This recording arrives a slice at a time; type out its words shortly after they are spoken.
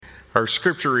Our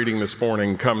scripture reading this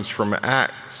morning comes from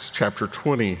Acts chapter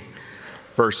 20,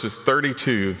 verses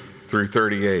 32 through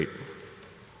 38.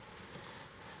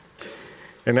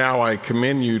 And now I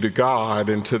commend you to God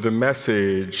and to the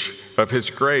message of his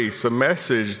grace, a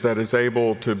message that is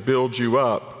able to build you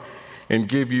up and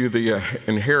give you the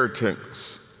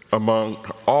inheritance among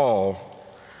all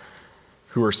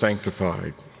who are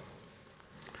sanctified.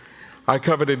 I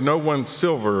coveted no one's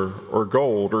silver or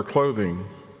gold or clothing.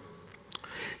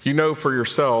 You know for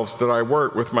yourselves that I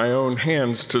work with my own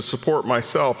hands to support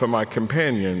myself and my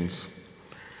companions.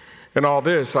 In all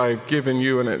this, I've given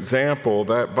you an example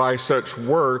that by such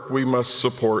work we must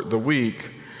support the weak,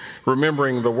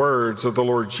 remembering the words of the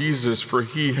Lord Jesus, for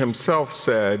he himself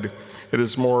said, "It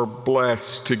is more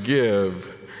blessed to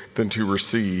give than to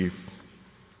receive."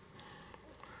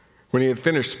 When he had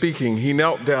finished speaking, he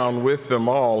knelt down with them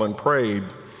all and prayed.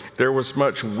 There was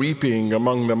much weeping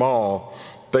among them all.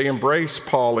 They embraced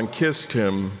Paul and kissed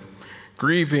him,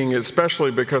 grieving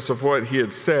especially because of what he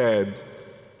had said,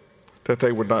 that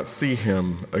they would not see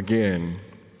him again.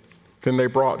 Then they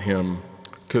brought him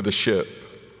to the ship.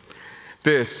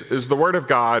 This is the word of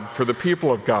God for the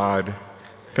people of God.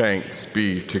 Thanks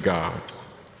be to God.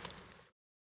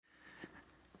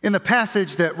 In the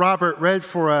passage that Robert read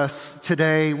for us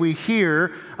today, we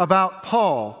hear about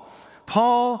Paul.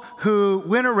 Paul, who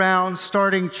went around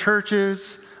starting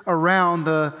churches around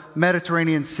the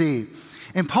Mediterranean Sea.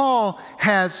 And Paul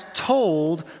has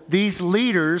told these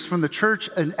leaders from the church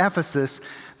in Ephesus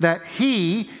that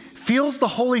he feels the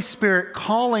Holy Spirit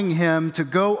calling him to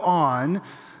go on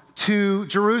to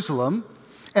Jerusalem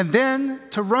and then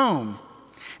to Rome.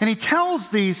 And he tells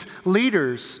these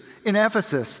leaders in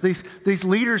Ephesus, these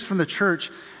leaders from the church,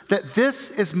 that this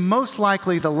is most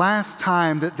likely the last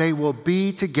time that they will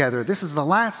be together. This is the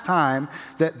last time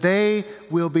that they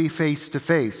will be face to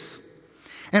face.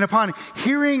 And upon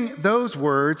hearing those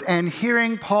words and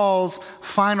hearing Paul's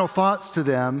final thoughts to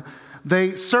them,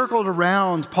 they circled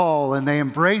around Paul and they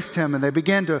embraced him and they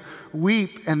began to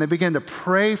weep and they began to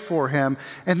pray for him.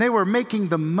 And they were making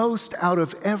the most out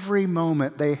of every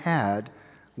moment they had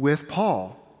with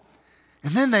Paul.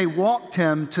 And then they walked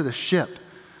him to the ship.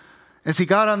 As he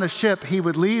got on the ship, he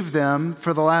would leave them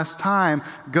for the last time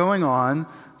going on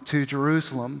to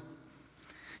Jerusalem.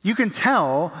 You can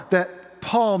tell that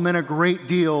Paul meant a great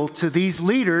deal to these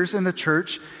leaders in the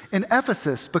church in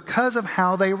Ephesus because of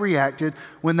how they reacted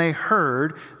when they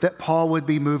heard that Paul would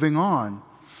be moving on,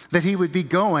 that he would be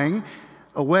going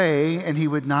away and he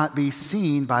would not be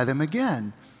seen by them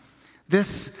again.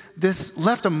 This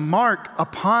left a mark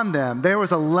upon them. There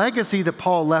was a legacy that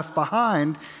Paul left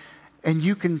behind, and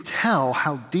you can tell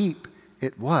how deep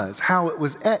it was, how it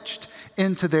was etched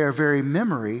into their very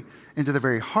memory, into their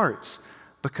very hearts,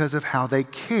 because of how they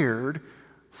cared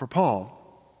for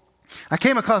Paul. I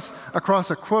came across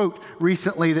a quote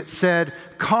recently that said,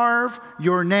 "Carve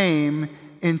your name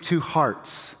into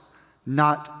hearts,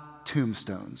 not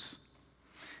tombstones."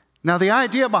 Now, the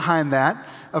idea behind that,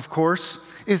 of course,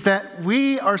 is that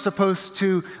we are supposed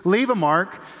to leave a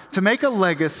mark, to make a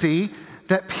legacy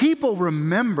that people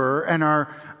remember and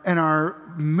are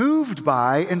moved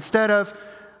by, instead of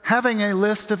having a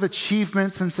list of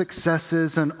achievements and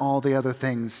successes and all the other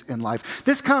things in life.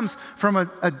 This comes from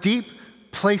a deep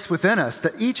place within us,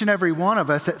 that each and every one of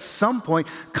us at some point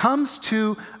comes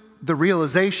to the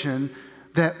realization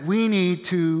that we need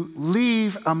to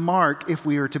leave a mark if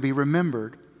we are to be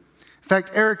remembered. In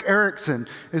fact, Erik Erikson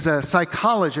is a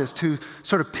psychologist who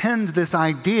sort of penned this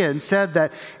idea and said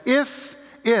that if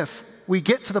we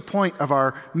get to the point of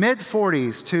our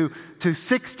mid-40s to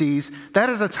 60s, that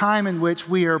is a time in which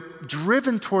we are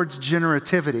driven towards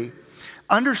generativity,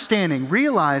 understanding,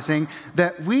 realizing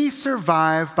that we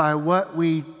survive by what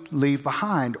we leave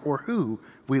behind or who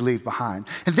we leave behind.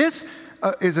 And this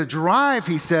is a drive,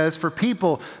 he says, for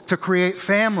people to create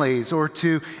families or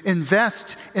to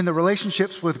invest in the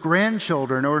relationships with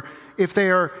grandchildren, or if they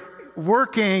are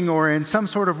working or in some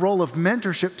sort of role of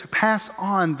mentorship, to pass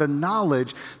on the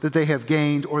knowledge that they have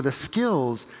gained or the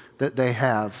skills that they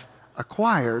have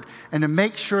acquired, and to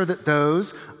make sure that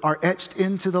those are etched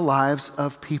into the lives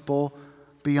of people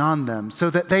beyond them so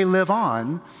that they live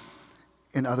on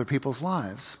in other people's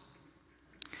lives.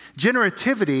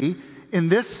 Generativity, in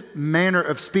this manner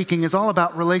of speaking, is all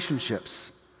about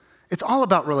relationships. It's all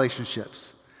about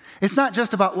relationships. It's not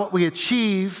just about what we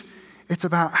achieve, it's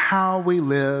about how we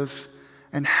live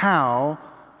and how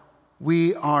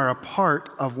we are a part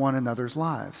of one another's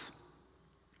lives.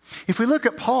 If we look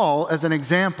at Paul as an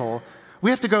example, we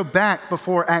have to go back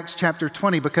before Acts chapter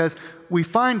 20, because we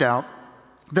find out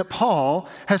that Paul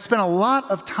has spent a lot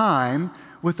of time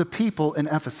with the people in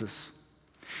Ephesus.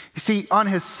 You see, on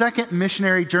his second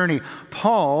missionary journey,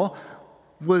 Paul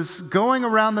was going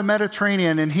around the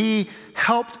Mediterranean, and he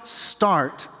helped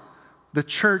start the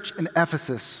church in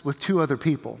Ephesus with 2 other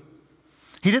people.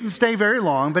 He didn't stay very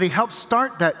long, but he helped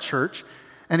start that church,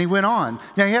 and he went on.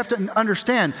 Now, you have to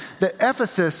understand that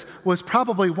Ephesus was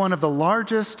probably one of the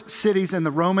largest cities in the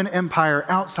Roman Empire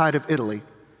outside of Italy.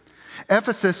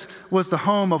 Ephesus was the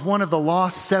home of one of the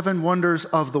lost 7 wonders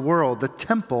of the world, the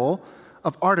Temple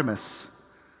of Artemis.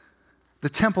 The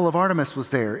Temple of Artemis was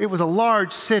there. It was a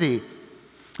large city.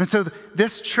 And so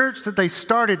this church that they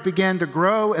started began to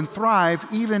grow and thrive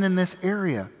even in this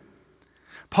area.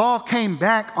 Paul came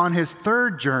back on his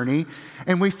 3rd journey,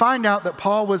 and we find out that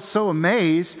Paul was so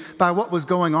amazed by what was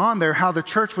going on there, how the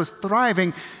church was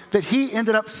thriving, that he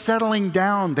ended up settling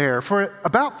down there for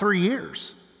about 3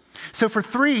 years. So for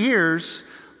 3 years,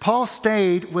 Paul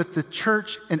stayed with the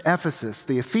church in Ephesus,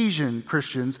 the Ephesian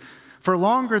Christians, for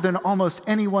longer than almost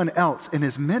anyone else in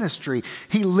his ministry.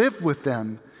 He lived with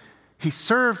them. He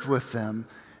served with them.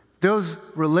 Those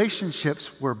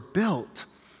relationships were built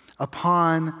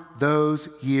upon those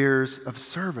years of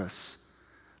service.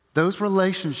 Those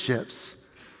relationships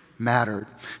mattered.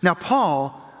 Now,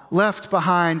 Paul left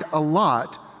behind a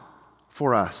lot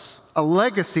for us, a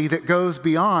legacy that goes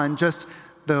beyond just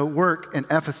the work in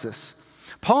Ephesus.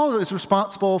 Paul is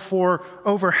responsible for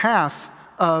over half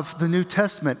of the New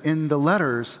Testament in the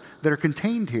letters that are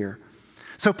contained here.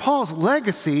 So Paul's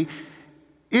legacy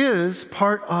is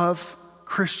part of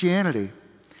Christianity.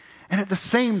 And at the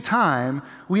same time,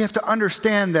 we have to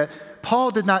understand that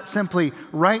Paul did not simply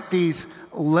write these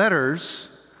letters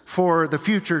for the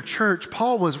future church.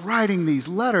 Paul was writing these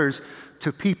letters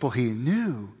to people he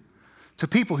knew, to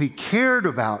people he cared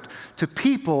about, to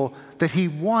people that he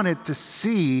wanted to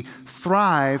see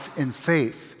thrive in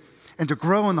faith and to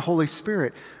grow in the Holy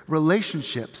Spirit.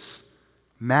 Relationships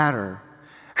matter.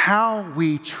 How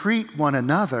we treat one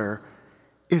another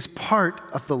is part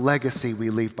of the legacy we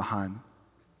leave behind.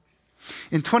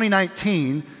 In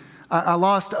 2019, I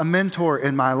lost a mentor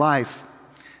in my life.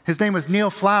 His name was Neil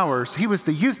Flowers. He was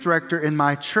the youth director in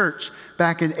my church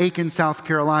back in Aiken, South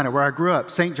Carolina, where I grew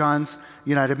up, St. John's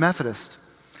United Methodist.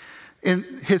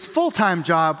 His full-time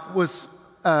job was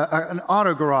an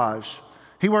auto garage.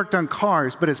 He worked on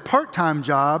cars, but his part-time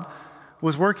job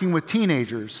was working with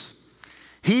teenagers.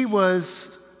 He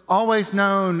was always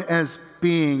known as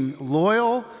being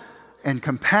loyal and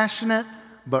compassionate,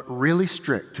 but really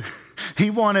strict.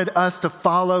 He wanted us to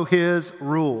follow his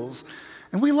rules,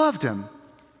 and we loved him.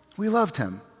 We loved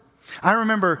him. I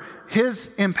remember his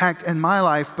impact in my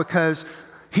life because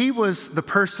he was the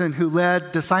person who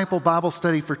led Disciple Bible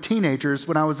Study for teenagers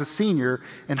when I was a senior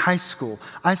in high school.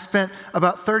 I spent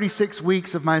about 36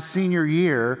 weeks of my senior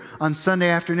year on Sunday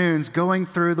afternoons going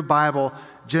through the Bible,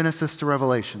 Genesis to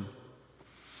Revelation.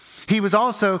 He was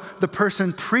also the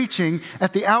person preaching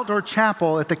at the outdoor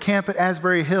chapel at the camp at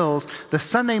Asbury Hills the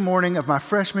Sunday morning of my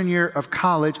freshman year of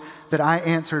college that I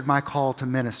answered my call to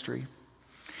ministry.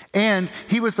 And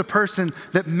he was the person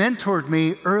that mentored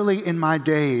me early in my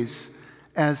days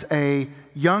as a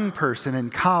young person in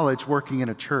college working in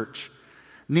a church.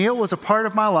 Neil was a part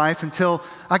of my life until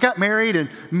I got married and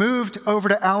moved over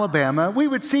to Alabama. We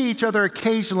would see each other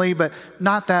occasionally, but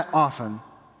not that often.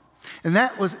 And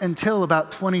that was until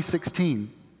about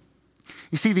 2016.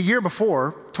 You see, the year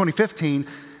before, 2015,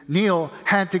 Neil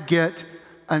had to get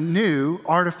a new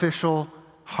artificial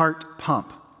heart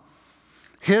pump.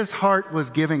 His heart was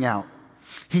giving out.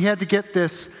 He had to get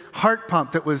this heart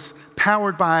pump that was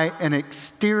powered by an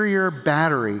exterior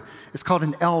battery. It's called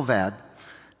an LVAD.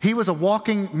 He was a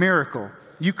walking miracle.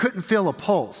 You couldn't feel a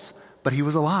pulse, but he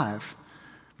was alive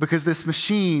because this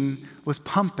machine was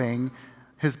pumping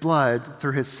his blood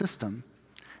through his system.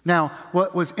 Now,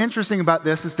 what was interesting about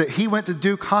this is that he went to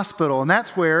Duke Hospital, and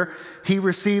that's where he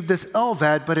received this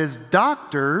LVAD, but his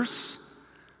doctors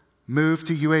moved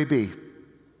to UAB.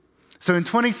 So in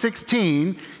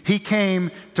 2016, he came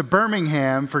to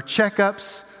Birmingham for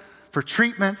checkups, for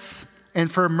treatments,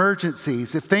 and for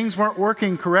emergencies. If things weren't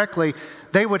working correctly,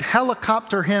 they would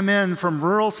helicopter him in from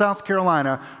rural South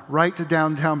Carolina right to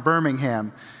downtown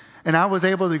Birmingham. And I was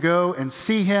able to go and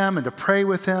see him and to pray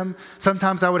with him.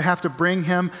 Sometimes I would have to bring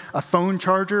him a phone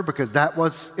charger because that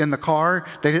was in the car.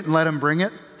 They didn't let him bring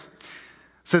it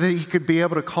so that he could be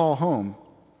able to call home.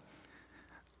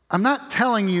 I'm not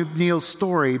telling you Neil's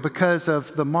story because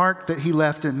of the mark that he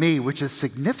left in me, which is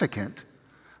significant,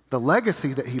 the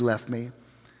legacy that he left me,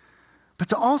 but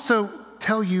to also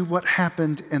tell you what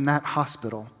happened in that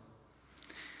hospital.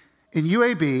 In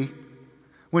UAB,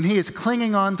 when he is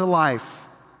clinging on to life,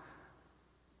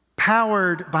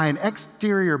 powered by an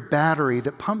exterior battery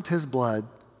that pumped his blood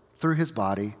through his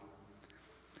body,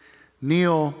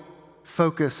 Neil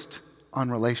focused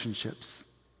on relationships.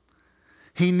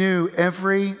 He knew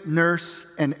every nurse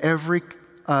and every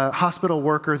hospital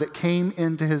worker that came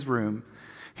into his room.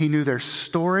 He knew their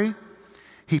story.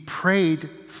 He prayed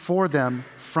for them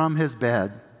from his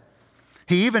bed.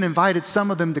 He even invited some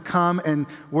of them to come and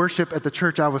worship at the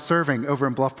church I was serving over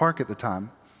in Bluff Park at the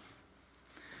time.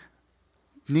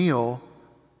 Neil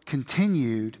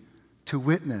continued to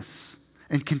witness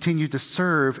and continued to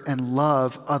serve and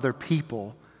love other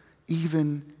people,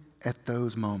 even at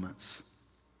those moments,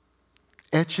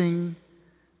 etching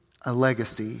a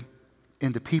legacy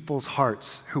into people's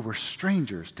hearts who were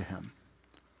strangers to him.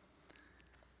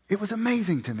 It was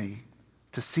amazing to me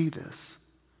to see this,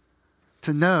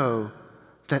 to know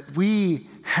that we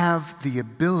have the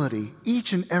ability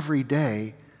each and every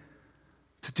day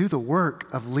to do the work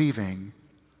of leaving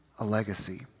a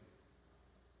legacy.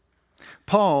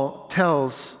 Paul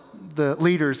tells the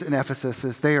leaders in Ephesus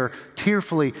as they are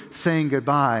tearfully saying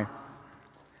goodbye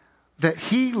that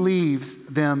he leaves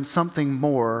them something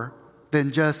more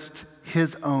than just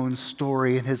his own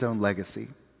story and his own legacy.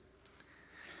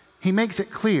 He makes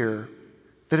it clear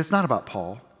that it's not about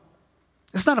Paul.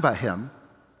 It's not about him.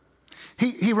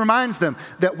 He reminds them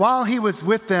that while he was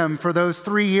with them for those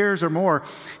 3 years or more,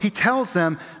 he tells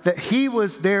them that he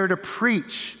was there to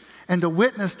preach and to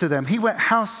witness to them. He went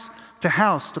house to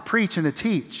house to preach and to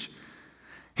teach.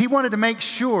 He wanted to make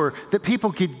sure that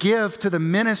people could give to the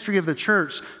ministry of the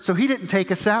church, so he didn't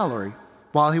take a salary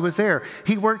while he was there.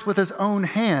 He worked with his own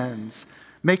hands,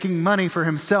 making money for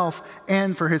himself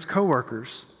and for his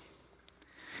coworkers.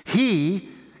 He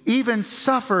even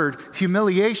suffered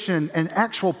humiliation and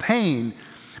actual pain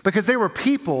because there were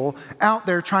people out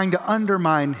there trying to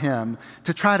undermine him,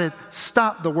 to try to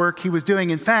stop the work he was doing.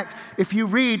 In fact, if you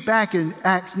read back in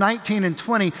Acts 19 and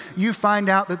 20, you find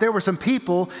out that there were some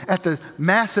people at the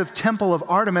massive temple of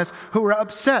Artemis who were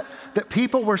upset that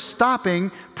people were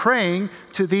stopping praying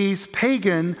to these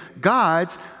pagan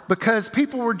gods because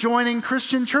people were joining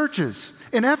Christian churches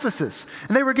in Ephesus.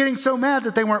 And they were getting so mad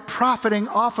that they weren't profiting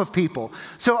off of people.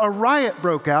 So a riot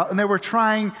broke out and they were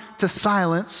trying to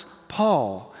silence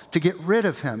Paul, to get rid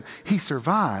of him. He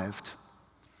survived.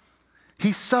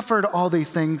 He suffered all these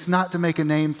things not to make a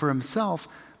name for himself,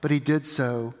 but he did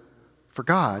so for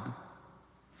God.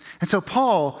 And so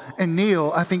Paul and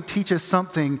Neil, I think, teach us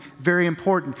something very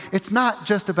important. It's not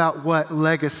just about what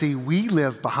legacy we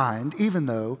leave behind, even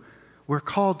though we're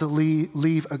called to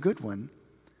leave a good one.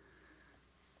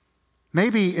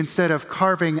 Maybe instead of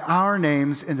carving our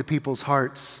names into people's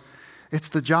hearts, it's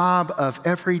the job of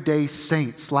everyday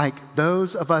saints like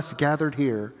those of us gathered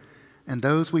here and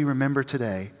those we remember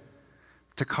today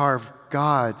to carve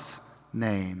God's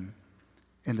name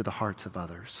into the hearts of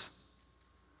others.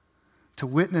 To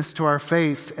witness to our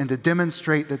faith and to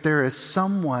demonstrate that there is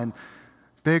someone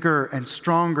bigger and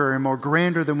stronger and more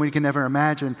grander than we can ever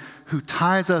imagine who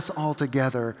ties us all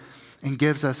together and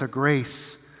gives us a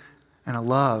grace and a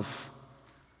love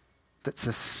that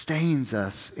sustains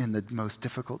us in the most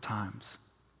difficult times.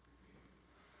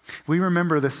 We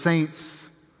remember the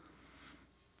saints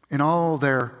in all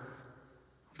their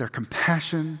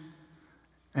compassion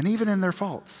and even in their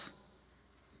faults.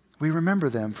 We remember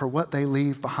them for what they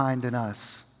leave behind in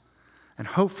us, and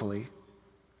hopefully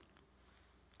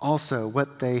also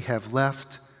what they have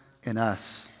left in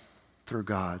us through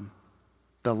God,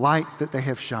 the light that they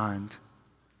have shined,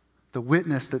 the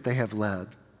witness that they have led,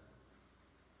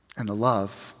 and the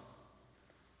love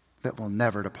that will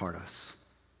never depart us.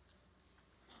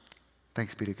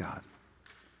 Thanks be to God.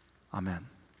 Amen.